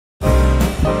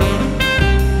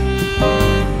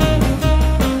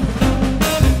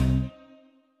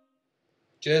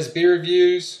Jazz beer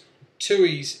reviews,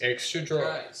 Tooheys Extra Dry.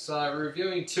 Okay, so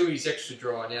reviewing Tooheys Extra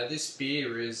Dry. Now this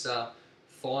beer is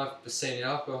 5%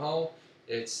 alcohol.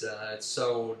 It's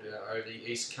sold over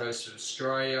the east coast of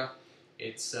Australia.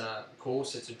 It's of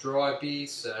course it's a dry beer,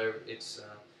 so it's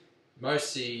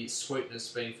mostly sweetness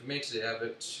being fermented out of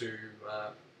it to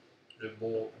a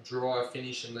more dry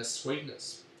finish and less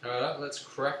sweetness. Alright, let's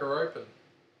crack her open.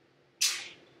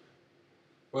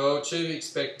 Well, to be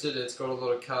expected, it's got a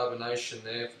lot of carbonation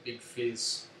there for big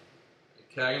fizz.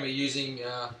 Okay, I'm going to be using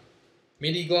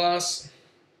Midi glass.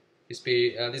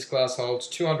 This glass holds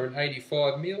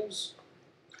 285 mils.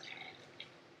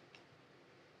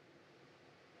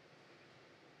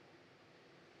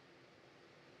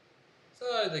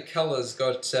 So the colour's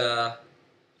got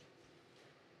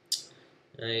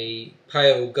a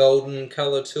pale golden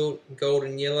colour to it,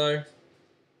 golden yellow.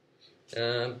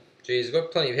 Geez, I've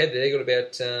got plenty of head there. Got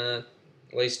about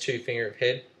at least 2 finger of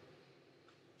head.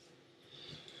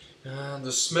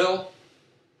 the smell.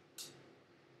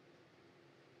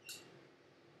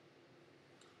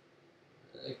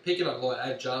 Picking up like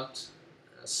adjunct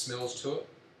smells to it.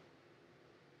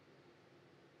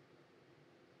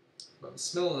 But the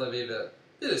smell of a bit of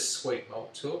sweet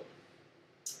malt to it.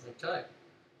 Okay,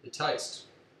 the taste.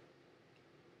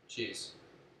 Cheers.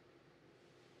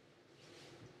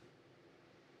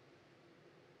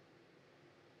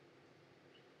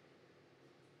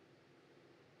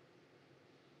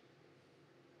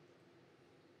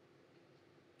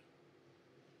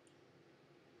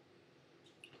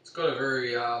 It's got a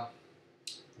very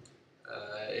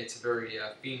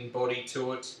thin body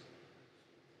to it.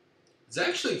 It's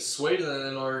actually sweeter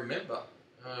than I remember.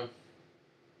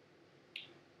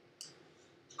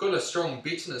 It's got a strong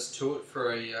bitterness to it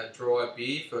for a dry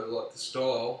beer, for like the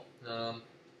style.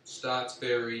 Starts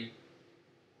very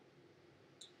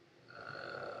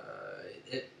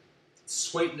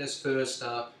sweetness first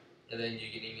up, and then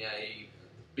you're getting a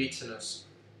bitterness.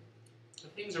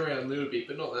 It things around a little bit,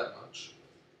 but not that much.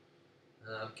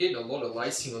 Getting a lot of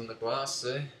lacing on the glass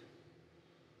there.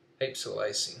 Heaps of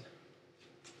lacing.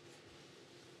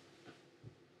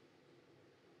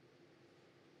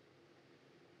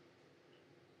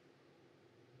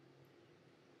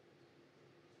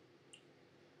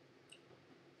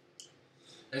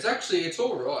 It's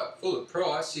alright. For the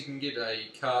price, you can get a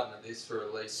carton of this for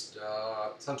at least,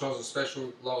 sometimes a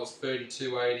special low as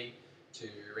 $32.80 to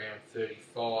around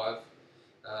 $35.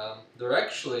 They're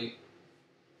actually,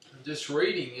 I'm just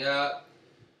reading,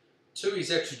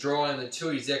 Tooheys Extra Dry and the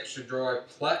Tooheys Extra Dry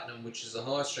Platinum, which is the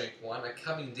high strength one, are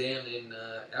coming down in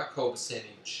alcohol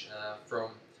percentage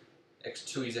from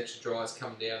Tooheys Extra Dry is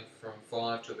coming down from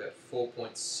 5 to about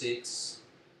 4.6.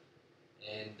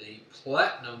 And the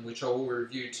Platinum, which I will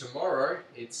review tomorrow,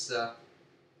 it's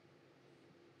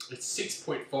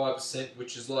 6.5%,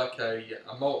 which is like a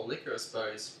malt liquor, I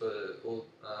suppose,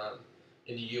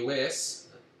 in the US.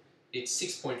 It's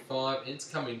 6.5, and it's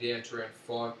coming down to around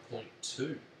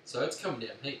 5.2. So it's coming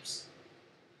down heaps.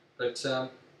 But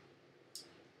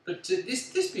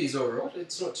this beer's all right.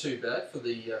 It's not too bad for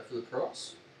the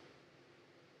price.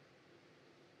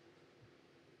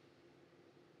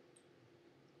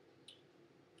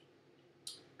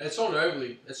 It's not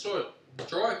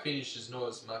dry finish is not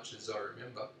as much as I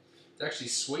remember. It's actually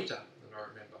sweeter than I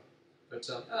remember. But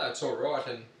it's all right,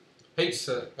 and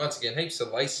Once again, heaps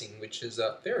of lacing, which is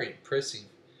very impressive.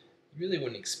 You really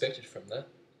wouldn't expect it from that.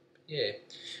 But yeah,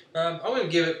 I'm going to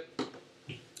give it.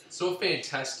 it's not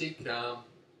fantastic, but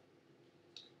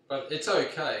it's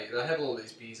okay. They have all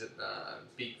these beers at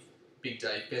big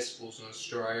day festivals in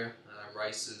Australia.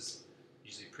 Races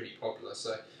usually pretty popular,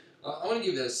 so I want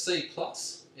to give it a C+.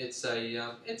 It's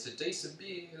a decent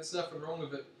beer. There's nothing wrong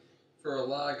with it for a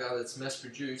lager that's mass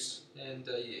produced, and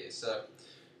yeah, so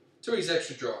Tooheys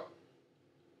Extra Dry.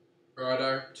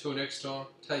 Righto, till next time,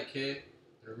 take care,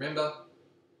 and remember,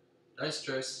 don't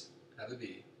stress, have a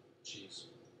beer. Cheers.